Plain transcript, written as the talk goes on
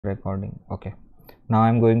Recording. Okay, now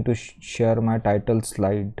I'm going to share my title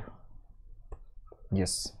slide.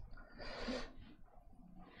 Yes,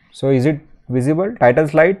 so is it visible? Title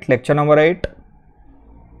slide, lecture number 8.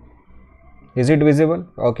 Is it visible?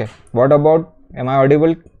 Okay, what about, am I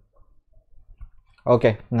audible?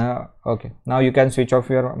 Okay, now you can switch off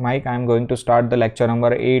your mic. I'm going to start the lecture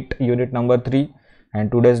number 8, unit number 3,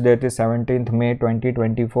 and today's date is 17th May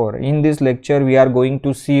 2024. In this lecture we are going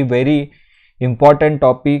to see very important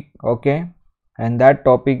topic, okay, and that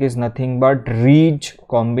topic is nothing but Ritz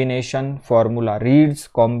combination formula, Ritz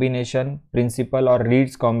combination principle, or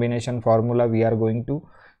Ritz combination formula. We are going to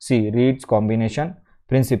see Ritz combination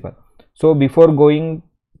principle. So before going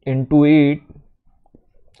into it,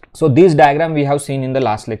 so this diagram we have seen in the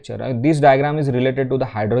last lecture. This diagram is related to the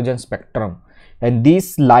hydrogen spectrum, and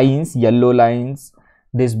these lines, yellow lines,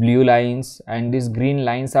 these blue lines and these green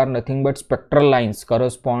lines are nothing but spectral lines,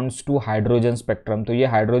 corresponds to hydrogen spectrum. तो ये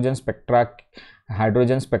hydrogen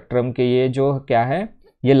spectrum के ये जो क्या है,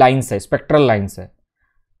 ये lines है, spectral lines है.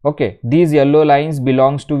 Okay, these yellow lines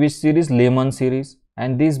belongs to which series? Lehman series.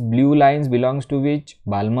 And these blue lines belongs to which?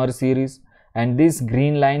 Balmer series. And this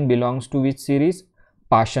green line belongs to which series?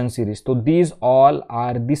 Paschen series. So these all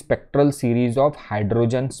are the spectral series of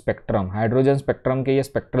hydrogen spectrum. Hydrogen spectrum के ये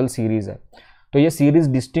spectral series है. तो ये series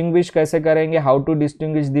distinguish कैसे करेंगे? How to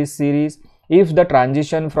distinguish this series? If the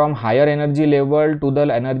transition from higher energy level to the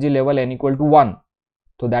energy level n equal to 1,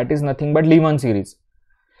 so that is nothing but Lehman series.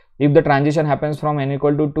 If the transition happens from n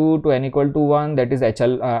equal to 2 to n equal to 1, that is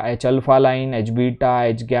H alpha line, H beta,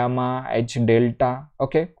 H gamma, H delta.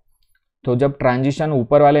 Okay, तो जब transition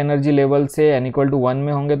ऊपर वाले energy level से n equal to 1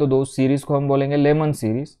 में होंगे तो दो series को हम बोलेंगे लेमन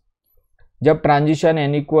सीरीज. जब transition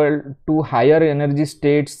n equal to hire energy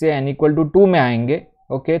state से n इक्वल टू 2 में आएंगे,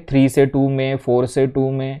 ओके, 3 से 2 में, 4 से 2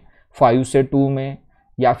 में, 5 से 2 में,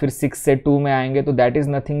 या फिर 6 से 2 में आएंगे, तो that is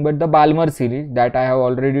nothing but the Balmer series, that I have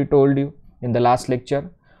already told you in the last lecture.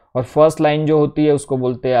 और फर्स्ट लाइन जो होती है उसको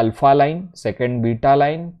बोलते हैं alpha line, second beta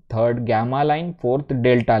line, third gamma line, fourth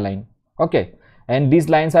delta line. Okay, and these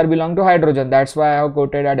lines are belong to hydrogen, that's why I have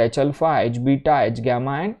quoted at H alpha, H beta, H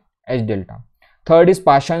gamma and H delta. Third is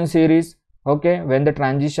Paschen series. Okay, when the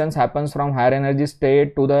transitions happens from higher energy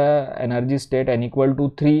state to the energy state n equal to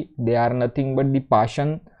 3, they are nothing but the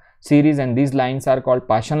Paschen series, and these lines are called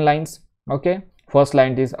Paschen lines. Okay, first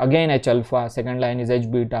line is again H alpha, second line is H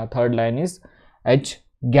beta, third line is H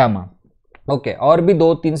gamma. Okay, और भी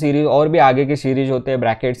 2-3 series और भी आगे के series होते हैं,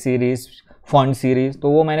 Brackett series, font series, तो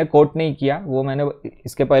वो मैंने कोट नहीं किया, वो मैंने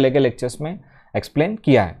इसके पहले के लेक्चर्स में एक्सप्लेन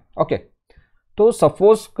किया है. ओके, तो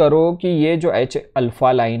सपोज करो कि ये जो H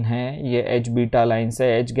अल्फा लाइन है, ये H बीटा लाइन से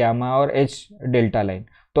H गैमा और H डेल्टा लाइन,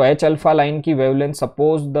 तो H अल्फा लाइन की wavelength,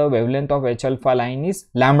 suppose the wavelength of H alpha line is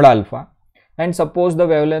lambda alpha and suppose the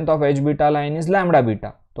wavelength of H beta line is lambda beta.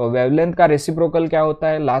 तो wavelength का reciprocal क्या होता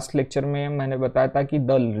है? Last lecture में मैंने बताया था कि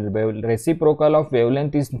the reciprocal of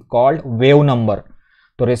wavelength is called wave number.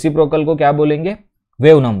 तो रेसिप्रोकल को क्या बोलेंगे?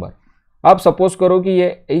 Wave number. अब सपोज करो कि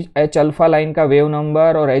ये H अल्फा लाइन का वेव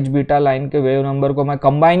नंबर और H बीटा लाइन के वेव नंबर को मैं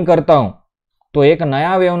कंबाइन करता हूं तो एक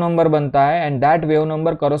नया वेव नंबर बनता है, and that wave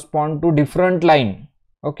number correspond to different line.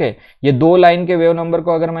 Okay, ये दो लाइन के वेव नंबर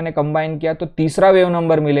को अगर मैंने कंबाइन किया तो तीसरा वेव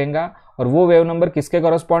नंबर मिलेगा, और वो वेव नंबर किसके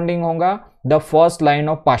करस्पॉन्डिंग होगा? The first line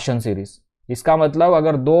of Paschen series. इसका मतलब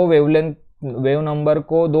अगर दो वेव नंबर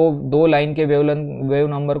को दो लाइन के वेव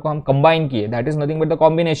नंबर को हम कंबाइन किए, that is nothing but the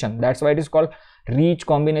combination, that's why it is called reach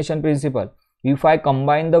combination principal. If I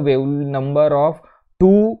combine the wave number of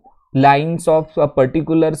two lines of a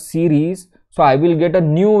particular series, so I will get a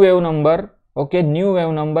new wave number. Okay, new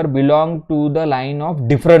wave number belong to the line of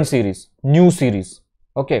different series, new series.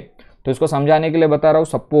 Okay, तो इसको समझाने के लिए बता रहा हूं.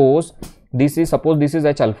 Suppose this is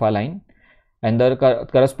H alpha line and the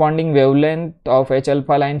corresponding wavelength of H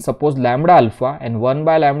alpha line, suppose lambda alpha, and 1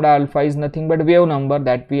 by lambda alpha is nothing but wave number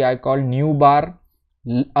that I call nu bar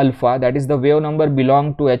alpha, that is the wave number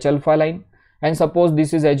belong to H alpha line. And suppose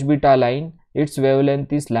this is H beta line, its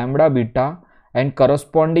wavelength is lambda beta, and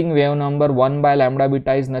corresponding wave number 1 by lambda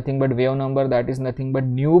beta is nothing but wave number that is nothing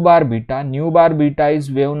but nu bar beta. Nu bar beta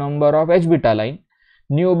is wave number of H beta line,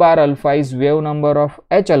 nu bar alpha is wave number of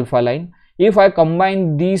H alpha line. If I combine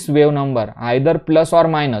these wave number either plus or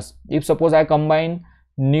minus, if suppose I combine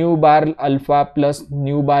nu bar alpha plus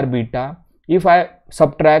nu bar beta, if I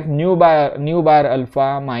subtract nu bar alpha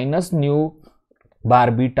minus nu bar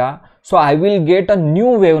beta, so I will get a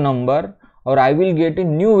new wave number, और I will get a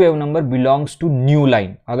new wave number belongs to new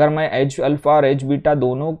line. अगर मैं H alpha और H beta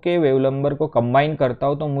दोनों के wave number को combine करता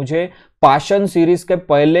हूं तो मुझे पाशन सीरीज के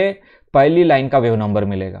पहली लाइन का वेव नंबर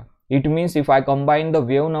मिलेगा. It means if I combine the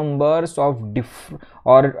wave numbers of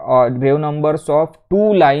wave numbers of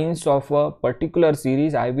two lines of a particular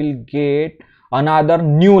series, I will get another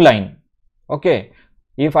new line. Okay,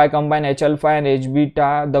 if I combine H alpha and H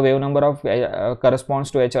beta, the wave number of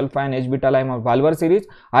corresponds to H alpha and H beta line of Balmer series,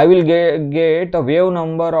 I will get a wave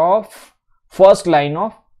number of first line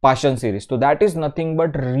of Paschen series. So that is nothing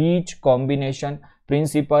but Ritz combination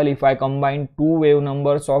principle. If I combine two wave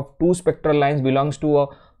numbers of two spectral lines belongs to a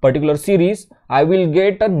particular series, I will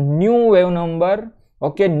get a new wave number,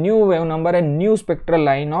 okay, new wave number and new spectral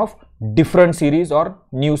line of different series or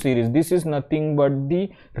new series. This is nothing but the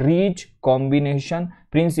Ritz combination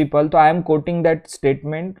principle. तो I am quoting that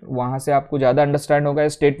statement, वहां से आपको ज्यादा understand होगा.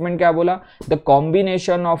 Statement क्या बोला? The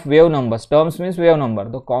combination of wave numbers, terms means wave number,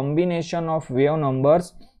 the combination of wave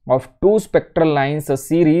numbers of two spectral lines a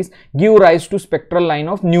series give rise to spectral line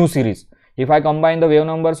of new series. If I combine the wave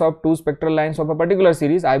numbers of two spectral lines of a particular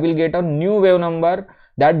series, I will get a new wave number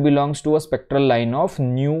that belongs to a spectral line of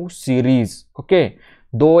new series. Okay,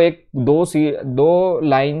 दो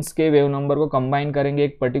lines के wave number को combine करेंगे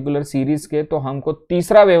एक particular series के, तो हमको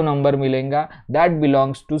तीसरा wave number मिलेगा that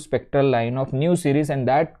belongs to spectral line of new series, and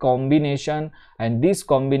that combination and this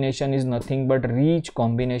combination is nothing but Ritz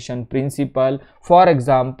combination principle. For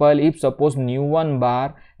example, if suppose nu1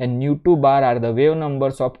 bar and nu2 bar are the wave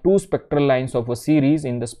numbers of two spectral lines of a series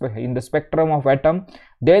in the spectrum of atom,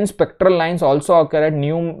 then spectral lines also occur at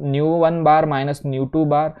nu1 bar minus nu2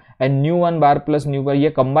 bar and nu1 bar plus nu bar. ये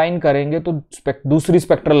combine करेंगे तो दूसरी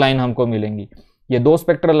spectral line हमको मिलेंगी. ये दो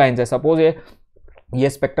spectral lines है. Suppose ये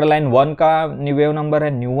स्पेक्ट्रल लाइन 1 का वेव नंबर है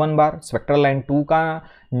nu1 बार, स्पेक्ट्रल लाइन 2 का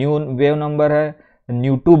न्यू वेव नंबर है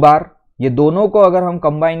nu2 बार. ये दोनों को अगर हम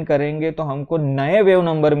कंबाइन करेंगे तो हमको नए वेव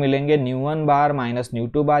नंबर मिलेंगे nu1 बार माइनस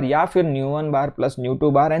nu2 बार या फिर nu1 bar plus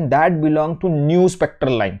nu2 bar, and that belong to new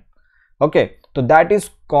spectral line. Okay, तो that is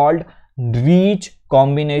called Ritz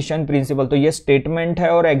combination principal. तो ये स्टेटमेंट है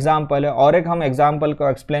और एग्जाम्पल है, और एक हम एग्जाम्पल को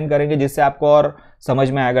एक्सप्लेन करेंगे जिससे आपको और समझ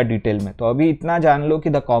में आएगा डिटेल में. तो अभी इतना जान लो कि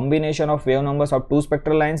the combination of wave numbers of to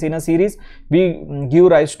spectral lines in a series we give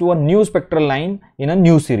rise to a new spectral line in a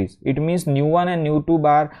new series. It means nu1 and nu2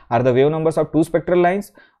 bar are the wave numbers of two spectral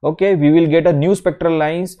lines. Okay, we will get a new spectral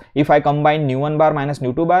lines if I combine nu1 bar minus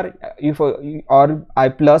nu2 bar. If or I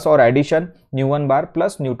plus or addition nu1 bar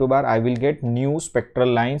plus nu2 bar, I will get new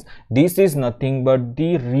spectral lines. This is nothing but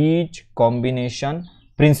the Ritz combination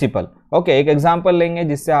principal. Okay, एक example लेंगे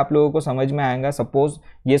जिससे आप लोगों को समझ में आएगा. Suppose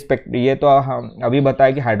ये तो हम अभी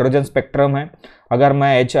बताया कि हाइड्रोजन स्पेक्ट्रम है. अगर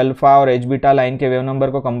मैं H अल्फा और H बीटा लाइन के वेव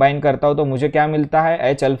नंबर को कंबाइन करता हूं तो मुझे क्या मिलता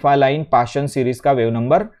है? H alpha line Paschen series का वेव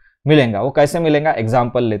नंबर मिलेगा. वो कैसे मिलेगा?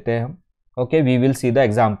 एग्जाम्पल लेते हैं हम. Okay, we will see the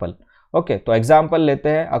example. Okay, तो एग्जाम्पल लेते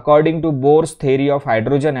हैं. According to bourse theory of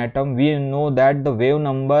hydrogen atom, we know that the wave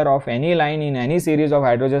number of any line in any series of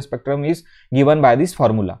hydrogen spectrum is given by this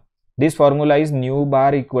formula. This formula is nu bar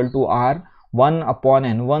equal to R 1 upon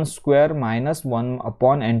n1 square minus 1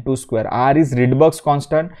 upon n2 square. R is Rydberg's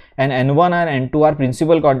constant and n1 and n2 are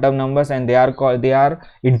principal quantum numbers and they are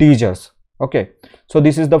integers. Okay, so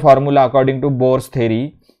this is the formula according to Bohr's theory.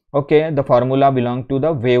 Okay, the formula belong to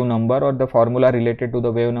the wave number, or the formula related to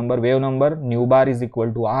the wave number. Wave number nu bar is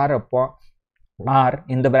equal to R upon R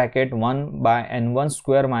in the bracket 1 by n1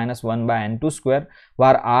 square minus 1 by n2 square,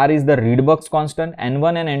 where R is the Rydberg's constant,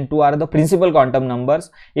 n1 and n2 are the principal quantum numbers.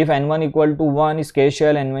 If n1 equal to 1 is K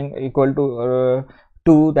shell, n1 equal to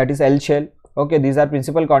 2 that is L shell. Okay, these are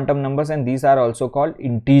principal quantum numbers and these are also called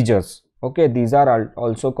integers. Okay, these are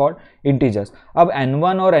also called integers. अब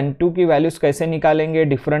n1 और n2 की values कैसे निकालेंगे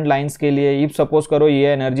different lines के लिए? If suppose करो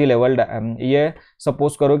ये energy level, ये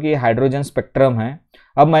सपोज करो कि हाइड्रोजन स्पेक्ट्रम है.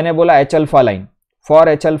 अब मैंने बोला H alpha line. For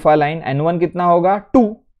H alpha line n1 कितना होगा? 2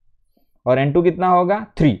 और n2 कितना होगा?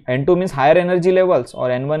 3. n2 means higher energy levels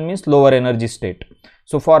और n1 means lower energy state.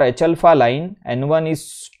 So for H alpha line n1 is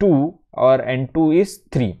 2 और n2 is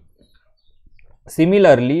 3.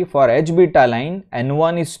 Similarly for H beta line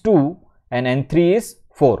n1 is 2 and n3 is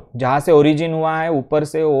 4. जहां से origin हुआ है ऊपर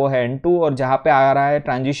से वो है n2 और जहां पे आ रहा है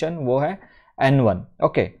ट्रांजिशन वो है n1.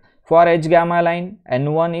 Okay, for H gamma line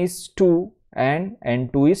n1 is 2 and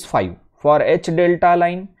n2 is 5. For H delta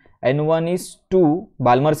line n1 is 2,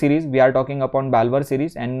 Balmer series, we are talking upon Balmer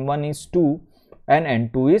series, n1 is 2 and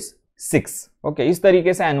n2 is 6. Okay, इस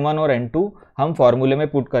तरीके से n1 और n2 हम फॉर्मूले में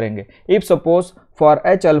put करेंगे. If suppose for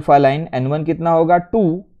H alpha line n1 कितना होगा? 2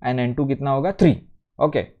 and n2 कितना होगा? 3.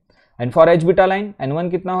 Okay, and for H beta line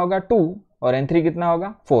n1 कितना होगा? 2 और n3 कितना होगा?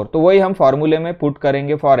 4. तो वही हम फॉर्मूले में पुट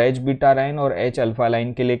करेंगे फॉर H बीटा लाइन और H अल्फा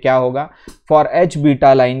लाइन के लिए क्या होगा? For H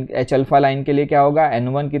beta line, H alpha line के लिए क्या होगा?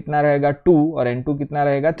 n1 कितना रहेगा? 2 और n2 कितना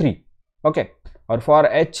रहेगा? 3. ओके, और फॉर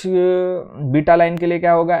एच बीटा लाइन के लिए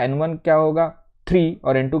क्या होगा, N1 क्या होगा 3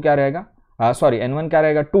 और N2 क्या रहेगा, सॉरी N1 क्या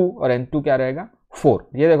रहेगा 2 और N2 क्या रहेगा 4।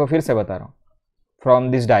 ये देखो फिर से बता रहा हूँ from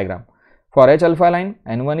this diagram, for H alpha line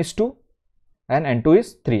N1 is 2 and N2 is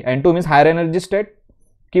 3। N2 means higher energy state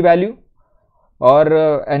की वैल्यू और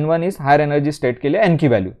N1 is higher energy state के लिए N की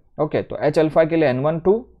वैल्यू। ओके, तो H अल्फा के लिए N1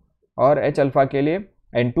 2 और H अल्फा के लिए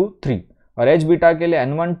N2 3 और H बीटा के लिए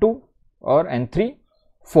N1 2 और N3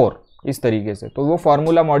 4, इस तरीके से। तो वो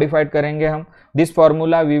फॉर्मूला मॉडिफाइड करेंगे हम। This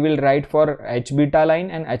formula we will write for H beta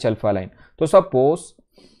line and H alpha line. तो suppose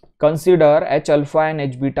consider H alpha and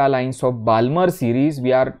H beta lines of Balmer series.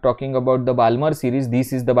 We are talking about the Balmer series.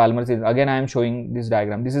 This is the Balmer series. Again, I am showing this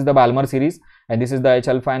diagram. This is the Balmer series and this is the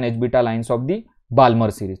H alpha and H beta lines of the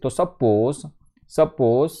Balmer series. So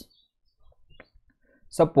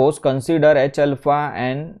suppose consider H alpha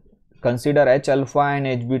and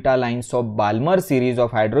H beta lines of Balmer series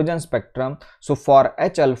of hydrogen spectrum. So for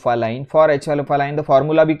H alpha line, the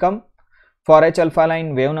formula become, for H alpha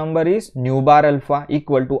line wave number is nu bar alpha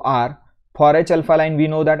equal to R. For H alpha line we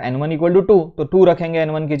know that N1 equal to 2, तो 2 रखेंगे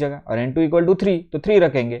N1 की जगह, और N2 equal to 3, तो 3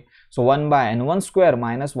 रखेंगे। So 1 by N1 square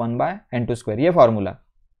minus 1 by N2 square, ये formula.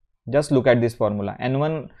 Just look at this formula.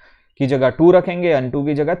 N1 की जगह 2 रखेंगे, N2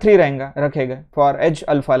 की जगह 3 रखेगा for H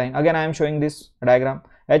alpha line। Again I am showing this diagram.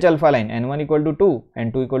 H alpha line N1 equal to 2,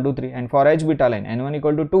 N2 equal to 3, and for H beta line N1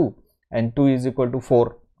 equal to 2, N2 is equal to 4.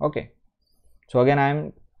 Okay, so again I am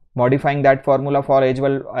modifying that formula for H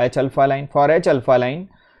alpha line. For H alpha line,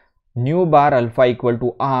 nu bar alpha equal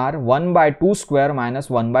to R 1 by 2 square minus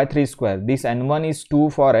 1 by 3 square. This N1 is 2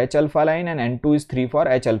 for H alpha line and N2 is 3 for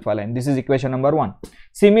H alpha line. This is equation number 1.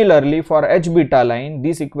 Similarly, for H beta line,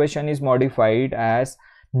 this equation is modified as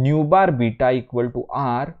nu bar beta equal to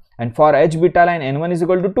R, and for H beta line N1 is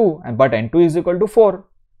equal to 2 but N2 is equal to 4.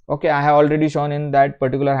 Okay, I have already shown in that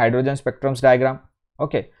particular hydrogen spectrums diagram.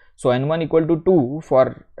 Okay, so N1 equal to 2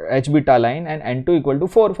 for H beta line and N2 equal to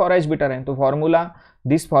 4 for H beta line. So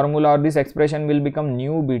this formula or this expression will become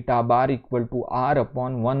nu beta bar equal to R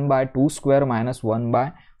upon 1 by 2 square minus 1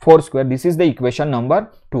 by 4 square. This is the equation number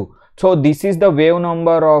 2. So this is the wave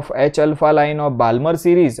number of H alpha line of Balmer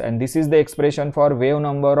series, and this is the expression for wave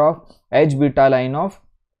number of H beta line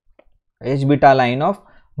of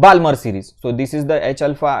Balmer series. So this is the H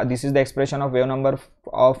alpha, this is the expression of wave number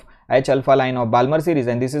of H alpha line of Balmer series,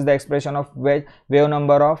 and this is the expression of wave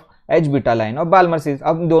number of H beta line of Balmer series.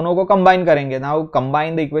 अब दोनों को combine करेंगे. Now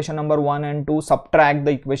combine the equation number 1 and 2, subtract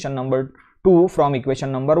the equation number 2 from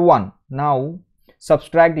equation number 1. Now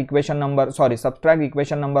subtract equation number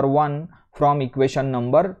 1 from equation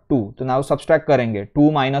number 2. तो now subtract करेंगे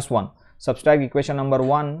 2 minus 1. Subtract equation number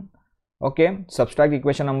 1. Okay, subtract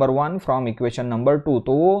equation number 1 from equation number 2.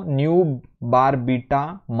 तो वो new बार beta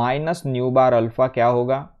minus new बार alpha क्या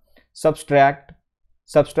होगा, subtract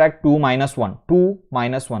 2 minus 1. 2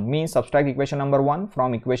 minus 1 means subtract equation number 1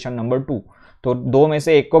 from equation number 2. तो 2 में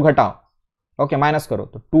से 1 को घटाओ, ओके, माइनस करो,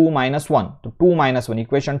 तो 2 minus 1, तो 2 minus 1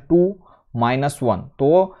 इक्वेशन 2 minus 1.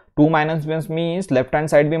 तो 2 minus 1 means left hand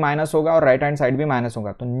side भी माइनस होगा और राइट हैंड साइड भी माइनस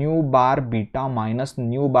होगा. तो न्यू बार बीटा माइनस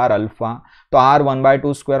न्यू बार अल्फा, तो R 1 by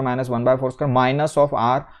 2 square minus 1 by 4 square minus of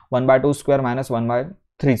R 1 by 2 square minus 1 by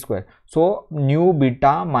 3 square. So new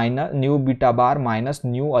beta bar minus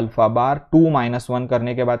new alpha bar 2 minus 1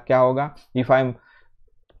 करने के बाद क्या होगा, if I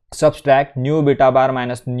subtract new beta bar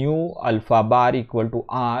minus new alpha bar equal to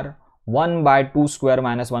R 1 by 2 square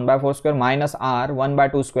minus 1 by 4 square minus R 1 by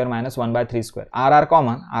 2 square minus 1 by 3 square. R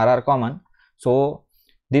common. So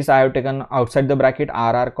this I have taken outside the bracket.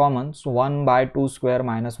 R common. So 1 by 2 square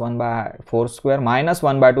minus 1 by 4 square minus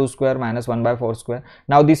 1 by 2 square minus 1 by 4 square.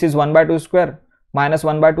 Now this is 1 by 2 square minus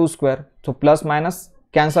 1 by 2 square. So plus minus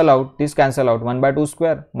cancel out. This cancel out. 1 by 2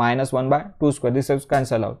 square minus 1 by 2 square. This is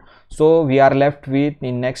cancel out. So we are left with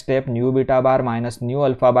in next step new beta bar minus new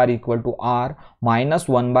alpha bar equal to R minus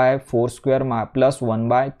 1 by 4 square plus 1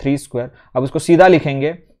 by 3 square. अब उसको सीधा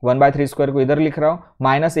लिखेंगे, 1 by 3 square को इधर लिख रहा हूँ,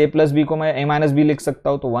 minus a plus b को मैं a minus b लिख सकता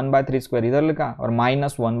हूँ, तो 1 by 3 square इधर लिखा और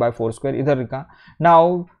माइनस 1 by 4 square इधर लिखा. Now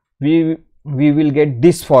we will get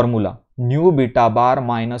this formula, new beta bar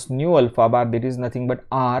minus new alpha bar, that is nothing but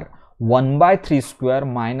R 1 by 3 square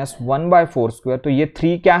minus 1 by 4 square. तो ये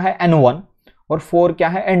 3 क्या है, N1, और 4 क्या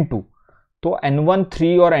है, N2. तो N1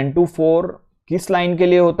 3 और N2 4 किस लाइन के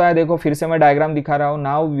लिए होता है, देखो फिर से मैं डायग्राम दिखा रहा हूं.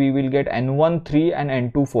 Now we will get N1 3 and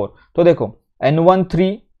N2 4. तो देखो N1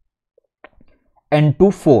 3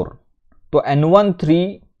 N2 4, तो N1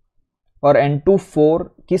 3 और N2 4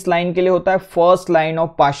 किस लाइन के लिए होता है, first line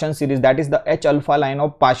of partial series, that is the H alpha line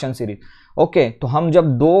of partial series. Okay तो हम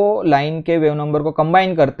जब दो लाइन के वेव नंबर को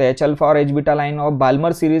कंबाइन करते हैं, एच अल्फा और एच बीटा लाइन और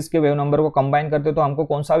बाल्मर सीरीज के वेव नंबर को कंबाइन करते हैं, तो हमको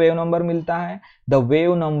कौन सा वेव नंबर मिलता है? The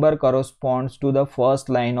wave number corresponds to the first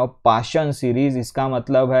line of Paschen series. इसका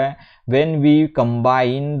मतलब है when we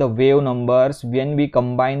combine the wave numbers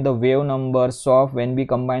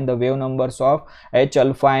of H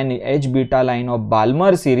alpha and H beta line of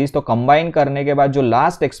Balmer series, तो कंबाइन करने के बाद जो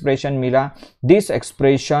लास्ट एक्सप्रेशन मिला, this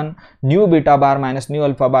expression new beta bar minus new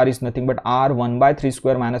alpha bar is nothing but are 1/3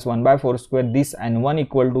 square minus 1/4 square, this n1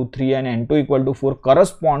 equal to 3 and n2 equal to 4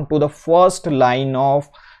 correspond to the first line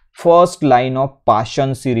of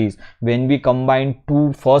Paschen series. When we combine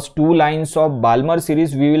first two lines of Balmer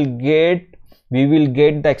series, we will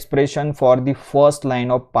get the expression for the first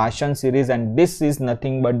line of Paschen series, and this is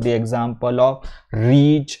nothing but the example of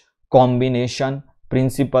Ritz combination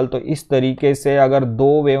principle. तो इस तरीके से अगर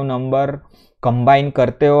दो wave number combine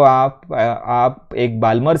करते हो आप एक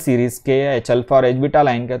बाल्मर सीरीज के एच अल्फा और एच बीटा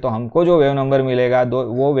लाइन के, तो हमको जो वेव नंबर मिलेगा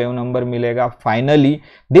वो वेव नंबर मिलेगा finally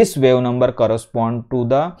this wave number correspond to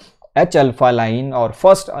the H alpha line और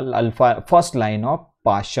first line of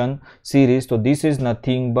Paschen series. So this is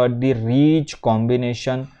nothing but the Ritz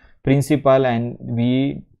combination principle, and we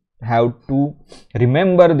have to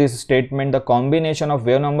remember this statement: the combination of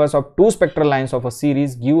wave numbers of two spectral lines of a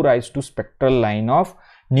series give rise to spectral line of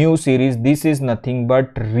new series. This is nothing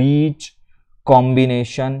but Ritz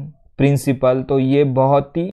combination principle. तो ये बहुत ही